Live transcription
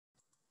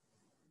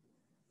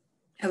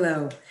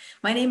Hello,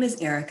 my name is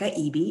Erica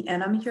Eby,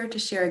 and I'm here to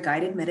share a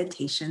guided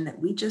meditation that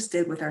we just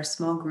did with our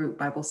small group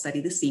Bible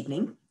study this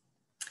evening.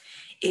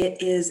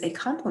 It is a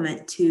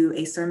complement to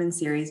a sermon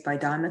series by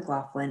Don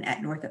McLaughlin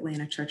at North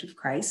Atlanta Church of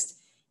Christ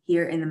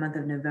here in the month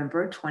of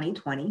November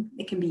 2020.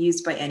 It can be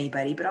used by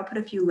anybody, but I'll put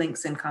a few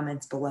links and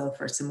comments below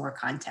for some more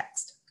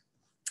context.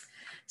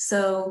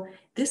 So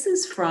this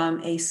is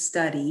from a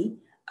study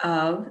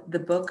of the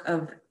book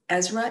of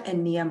Ezra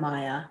and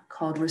Nehemiah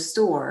called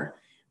Restore,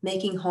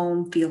 Making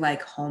Home Feel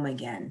Like Home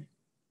Again.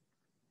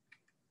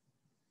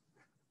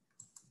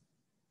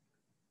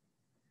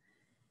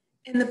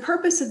 And the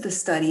purpose of the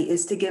study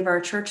is to give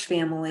our church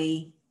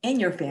family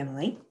and your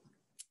family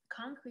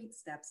concrete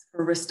steps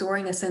for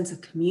restoring a sense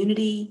of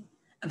community,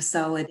 of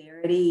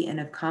solidarity,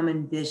 and of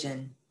common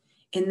vision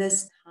in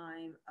this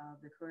time of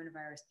the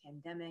coronavirus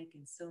pandemic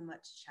and so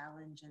much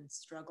challenge and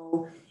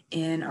struggle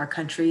in our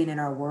country and in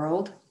our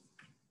world.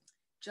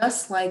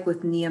 Just like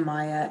with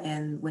Nehemiah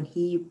and when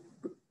he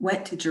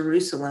went to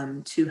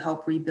Jerusalem to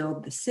help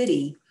rebuild the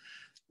city,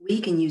 we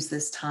can use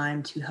this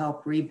time to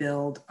help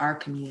rebuild our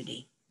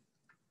community.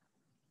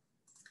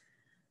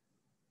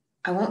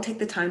 I won't take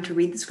the time to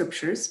read the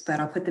scriptures, but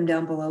I'll put them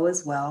down below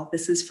as well.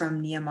 This is from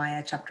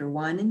Nehemiah chapter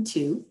 1 and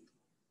 2,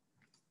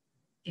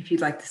 if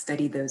you'd like to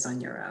study those on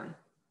your own.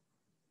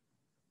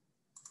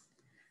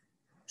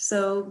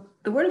 So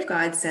the Word of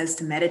God says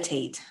to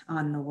meditate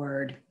on the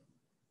Word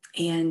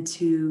and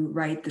to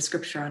write the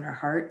scripture on our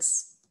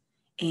hearts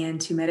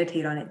and to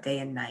meditate on it day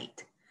and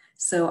night.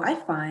 So I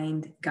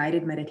find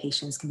guided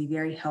meditations can be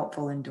very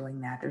helpful in doing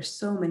that. There's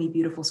so many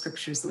beautiful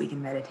scriptures that we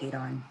can meditate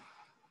on.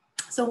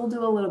 So we'll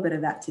do a little bit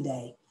of that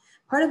today.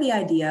 Part of the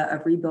idea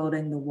of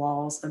rebuilding the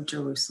walls of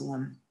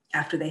Jerusalem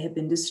after they had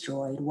been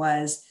destroyed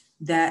was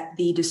that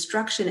the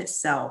destruction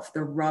itself,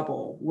 the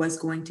rubble, was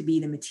going to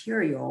be the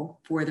material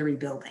for the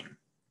rebuilding.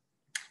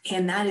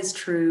 And that is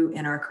true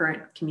in our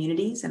current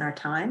communities, in our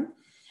time,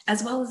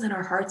 as well as in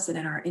our hearts and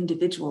in our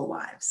individual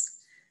lives.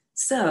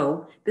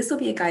 So this will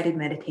be a guided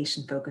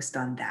meditation focused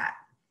on that.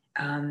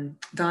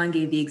 Don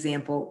gave the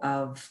example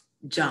of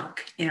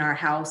junk in our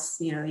house,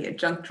 the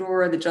junk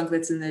drawer, the junk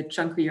that's in the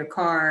trunk of your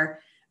car,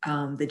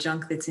 the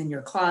junk that's in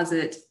your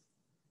closet,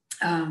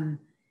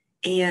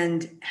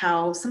 and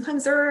how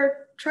sometimes there are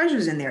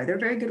treasures in there. There are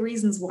very good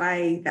reasons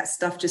why that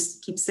stuff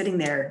just keeps sitting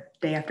there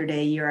day after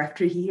day, year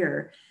after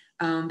year,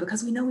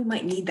 because we know we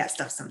might need that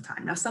stuff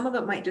sometime. Now, some of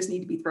it might just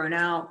need to be thrown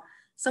out.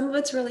 Some of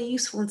it's really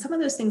useful, and some of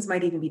those things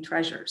might even be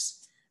treasures.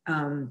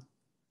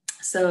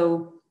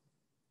 So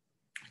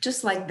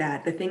just like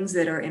that, the things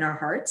that are in our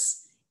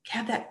hearts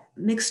have that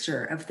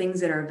mixture of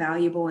things that are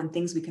valuable and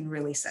things we can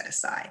really set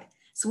aside.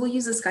 So we'll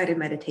use this guided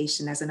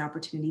meditation as an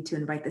opportunity to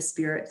invite the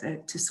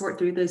Spirit to sort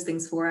through those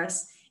things for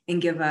us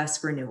and give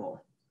us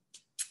renewal.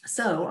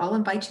 So I'll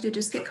invite you to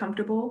just get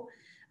comfortable.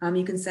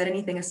 You can set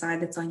anything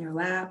aside that's on your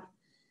lap.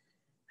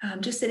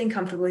 Just sitting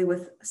comfortably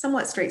with a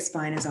somewhat straight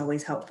spine is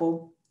always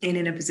helpful, and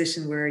in a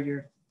position where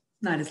you're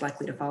not as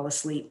likely to fall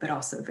asleep, but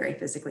also very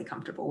physically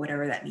comfortable,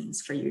 whatever that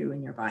means for you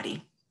and your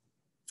body.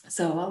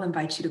 So I'll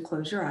invite you to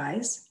close your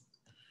eyes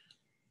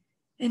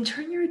and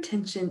turn your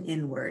attention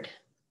inward.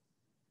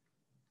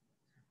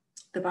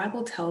 The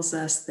Bible tells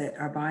us that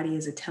our body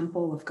is a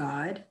temple of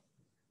God,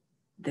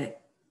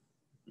 that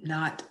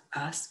not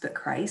us, but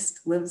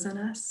Christ lives in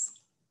us,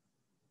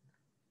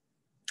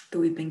 that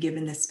we've been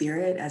given the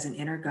Spirit as an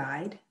inner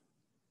guide.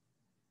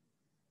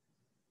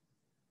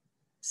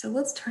 So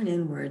let's turn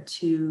inward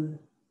to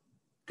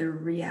the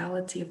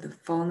reality of the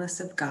fullness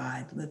of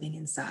God living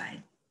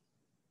inside.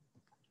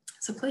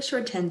 So place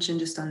your attention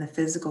just on the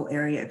physical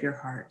area of your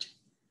heart,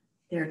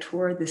 there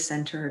toward the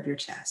center of your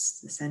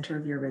chest, the center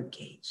of your rib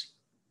cage.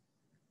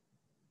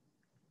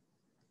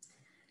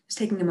 Just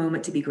taking a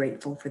moment to be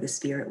grateful for the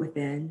Spirit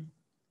within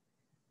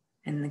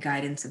and the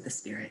guidance of the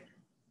Spirit.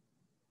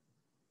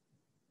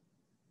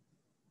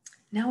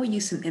 Now we'll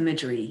use some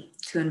imagery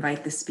to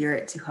invite the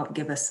Spirit to help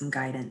give us some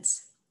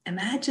guidance.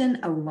 Imagine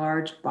a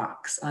large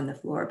box on the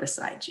floor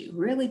beside you.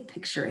 Really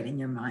picture it in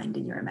your mind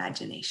and your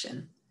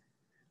imagination.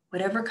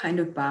 Whatever kind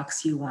of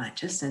box you want,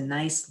 just a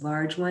nice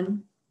large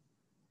one.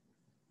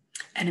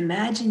 And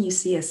imagine you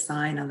see a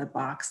sign on the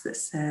box that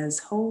says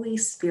Holy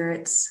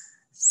Spirit's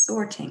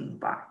sorting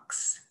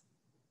box.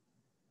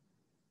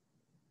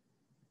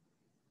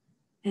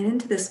 And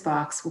into this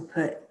box, we'll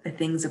put the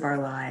things of our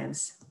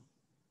lives.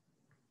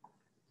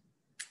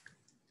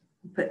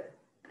 We'll put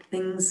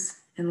things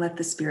and let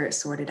the Spirit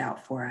sort it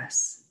out for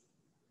us.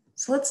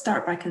 So let's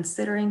start by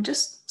considering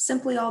just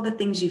simply all the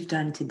things you've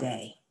done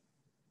today.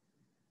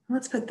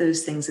 Let's put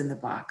those things in the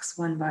box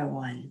one by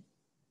one.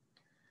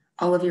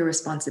 All of your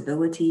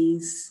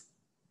responsibilities,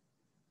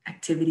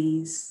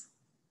 activities,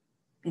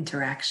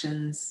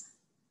 interactions.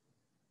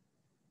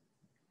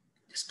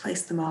 Just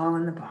place them all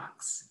in the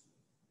box.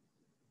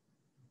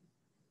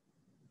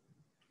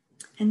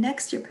 And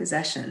next, your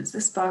possessions.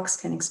 This box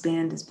can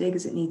expand as big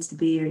as it needs to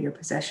be, or your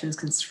possessions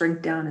can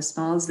shrink down as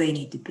small as they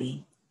need to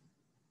be.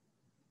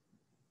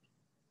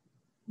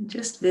 And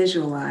just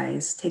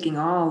visualize taking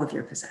all of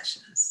your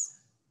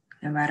possessions,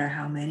 no matter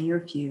how many or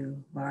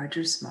few, large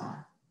or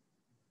small,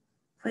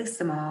 place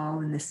them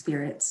all in the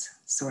Spirit's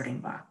sorting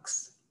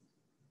box.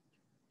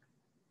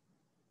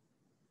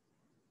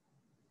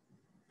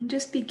 And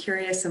just be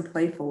curious and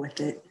playful with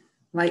it,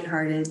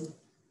 lighthearted.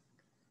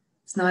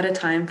 It's not a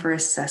time for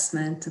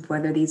assessment of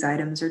whether these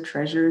items are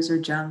treasures or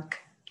junk,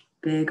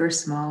 big or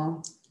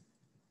small.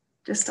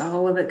 Just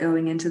all of it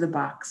going into the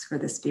box for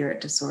the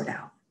Spirit to sort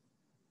out.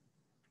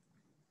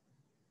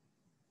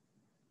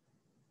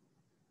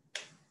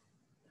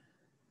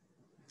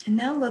 And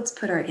now let's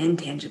put our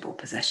intangible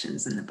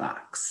possessions in the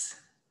box.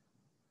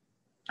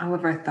 All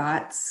of our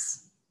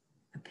thoughts,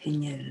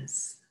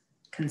 opinions,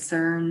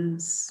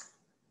 concerns,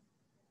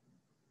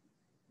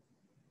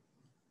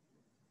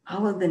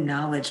 all of the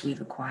knowledge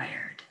we've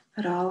acquired,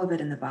 put all of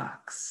it in the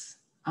box.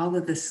 All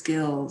of the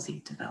skills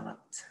you've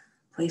developed,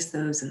 place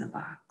those in the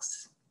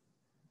box.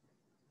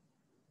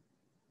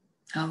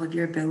 All of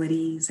your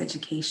abilities,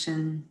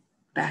 education,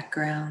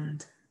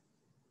 background,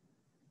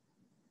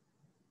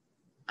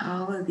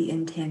 all of the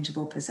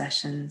intangible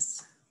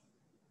possessions,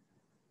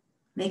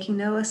 making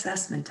no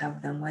assessment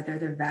of them, whether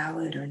they're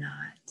valid or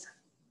not,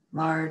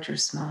 large or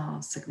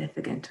small,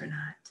 significant or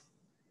not.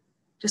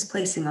 Just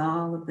placing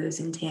all of those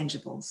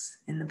intangibles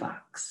in the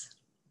box.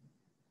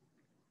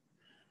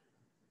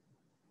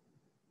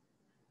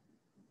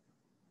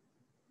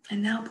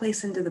 And now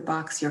place into the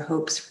box your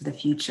hopes for the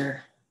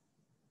future,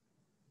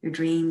 your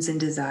dreams and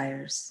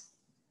desires.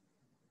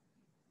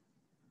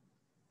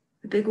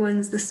 The big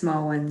ones, the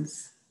small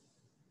ones.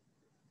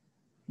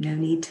 No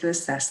need to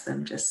assess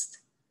them, just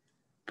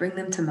bring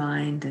them to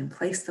mind and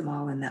place them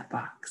all in that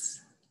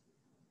box.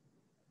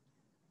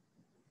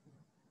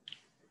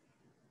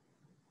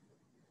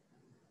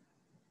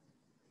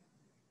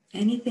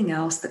 Anything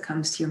else that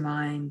comes to your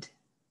mind,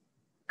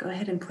 go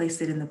ahead and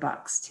place it in the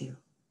box too.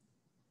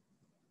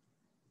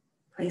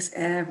 Place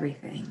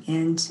everything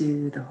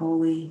into the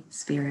Holy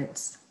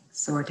Spirit's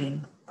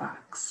sorting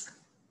box.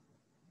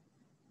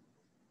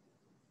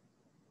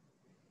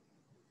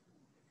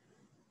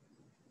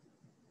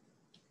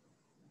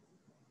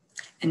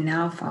 And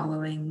now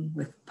following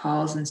with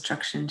Paul's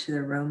instruction to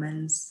the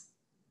Romans,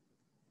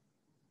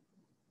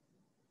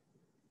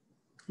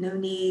 no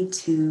need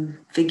to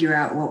figure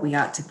out what we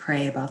ought to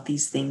pray about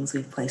these things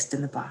we've placed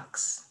in the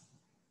box,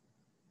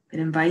 but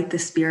invite the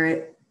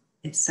Spirit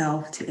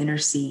itself to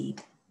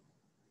intercede.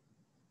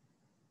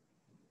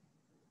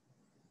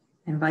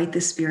 Invite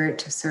the Spirit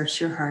to search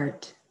your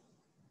heart,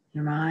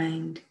 your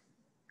mind,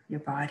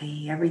 your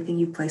body, everything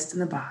you placed in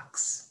the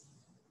box.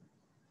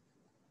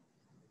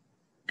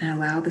 And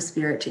allow the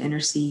Spirit to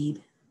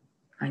intercede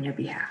on your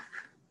behalf.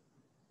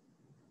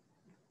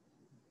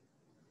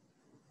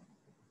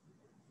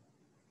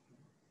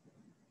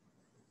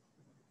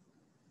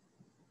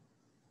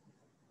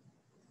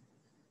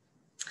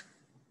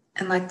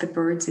 And like the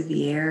birds of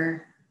the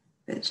air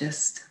that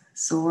just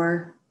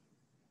soar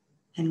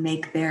and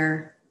make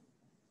their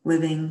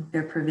living,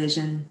 their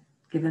provision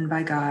given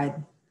by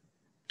God,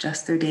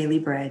 just their daily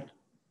bread,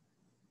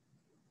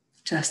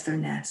 just their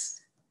nest.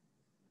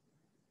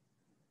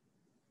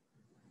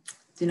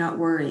 Do not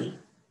worry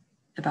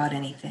about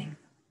anything.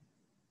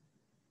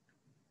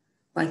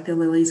 Like the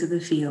lilies of the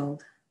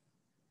field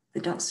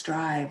that don't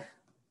strive,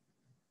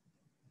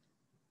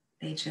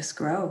 they just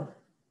grow,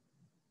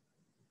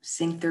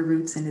 sink their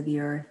roots into the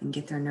earth and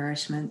get their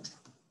nourishment,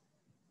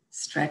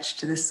 stretch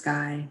to the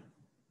sky,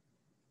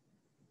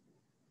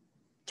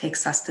 take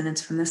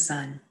sustenance from the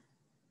sun.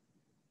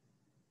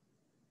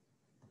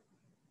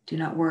 Do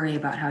not worry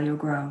about how you'll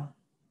grow.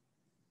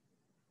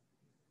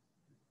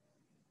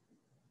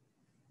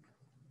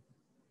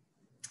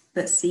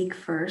 But seek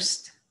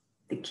first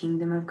the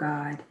kingdom of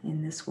God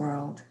in this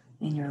world,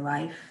 in your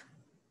life.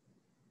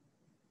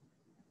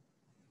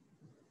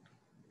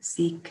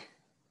 Seek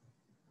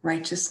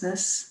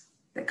righteousness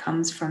that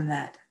comes from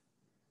that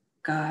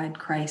God,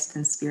 Christ,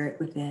 and Spirit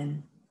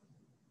within.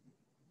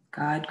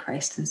 God,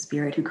 Christ, and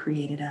Spirit who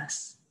created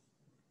us.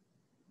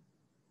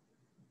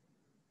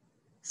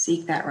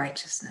 Seek that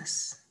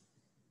righteousness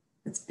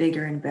that's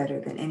bigger and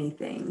better than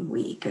anything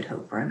we could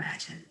hope or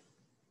imagine.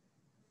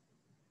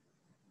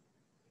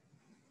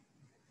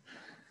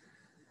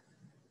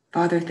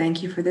 Father,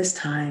 thank you for this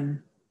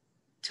time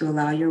to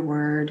allow your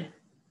word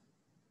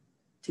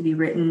to be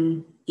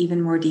written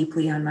even more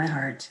deeply on my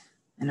heart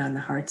and on the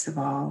hearts of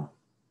all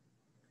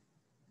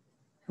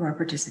who are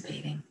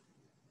participating.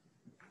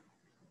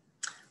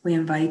 We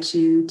invite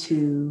you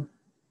to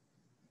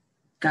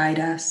guide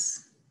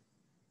us,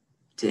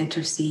 to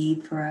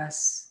intercede for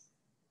us,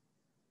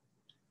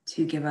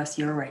 to give us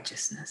your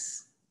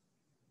righteousness.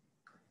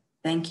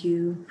 Thank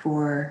you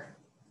for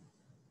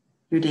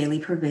your daily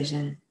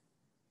provision,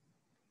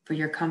 for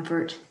your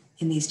comfort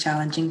in these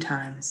challenging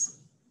times,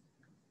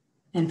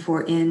 and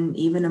for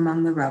even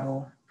among the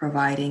rubble,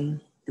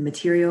 providing the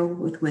material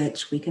with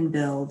which we can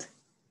build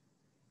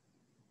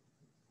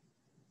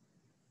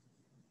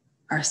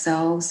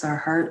ourselves, our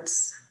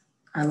hearts,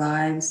 our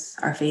lives,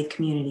 our faith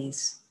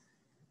communities,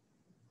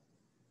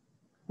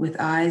 with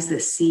eyes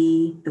that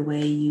see the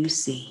way you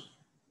see,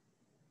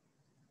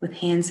 with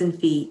hands and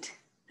feet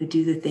that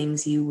do the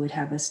things you would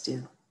have us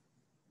do.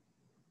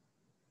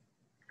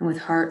 and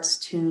with hearts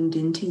tuned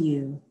into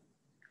you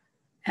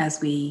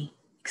as we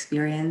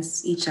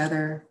experience each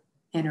other,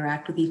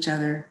 interact with each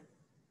other,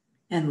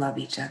 and love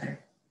each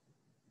other.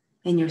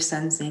 In your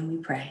Son's name we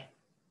pray.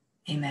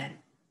 Amen.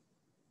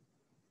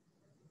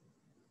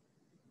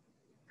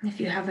 If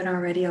you haven't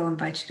already, I'll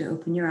invite you to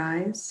open your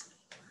eyes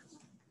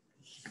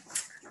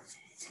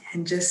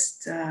and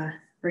just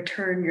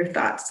return your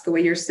thoughts to the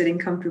way you're sitting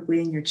comfortably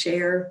in your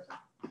chair.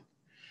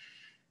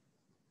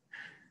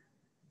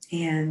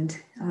 And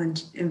I'll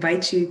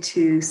invite you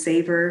to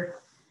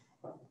savor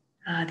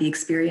the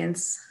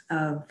experience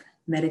of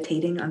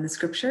meditating on the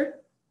scripture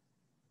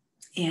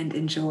and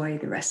enjoy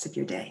the rest of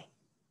your day.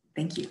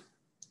 Thank you.